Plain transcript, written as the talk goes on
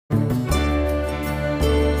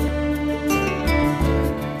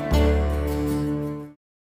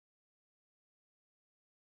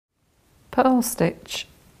Purl stitch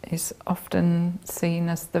is often seen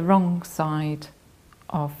as the wrong side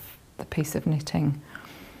of the piece of knitting,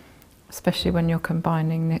 especially when you're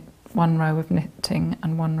combining one row of knitting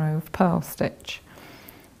and one row of purl stitch.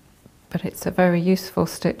 But it's a very useful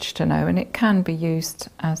stitch to know, and it can be used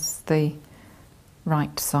as the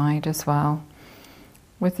right side as well.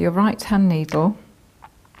 With your right hand needle,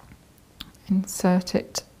 insert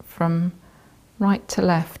it from right to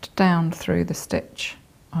left down through the stitch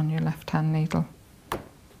on your left hand needle.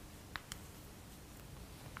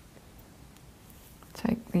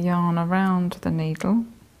 Take the yarn around the needle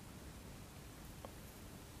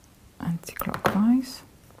anti-clockwise,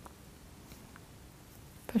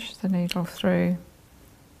 push the needle through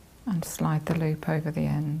and slide the loop over the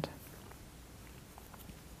end.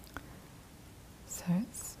 So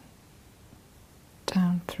it's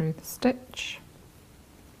down through the stitch,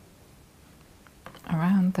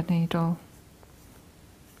 around the needle,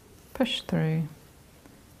 push through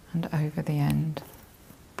and over the end.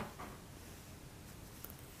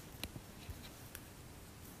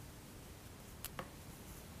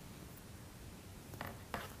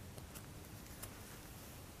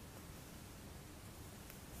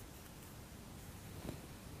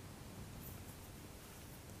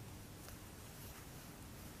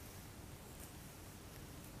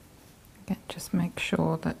 Again, just make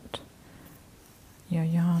sure that your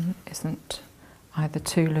yarn isn't either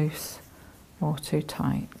too loose or too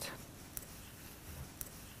tight.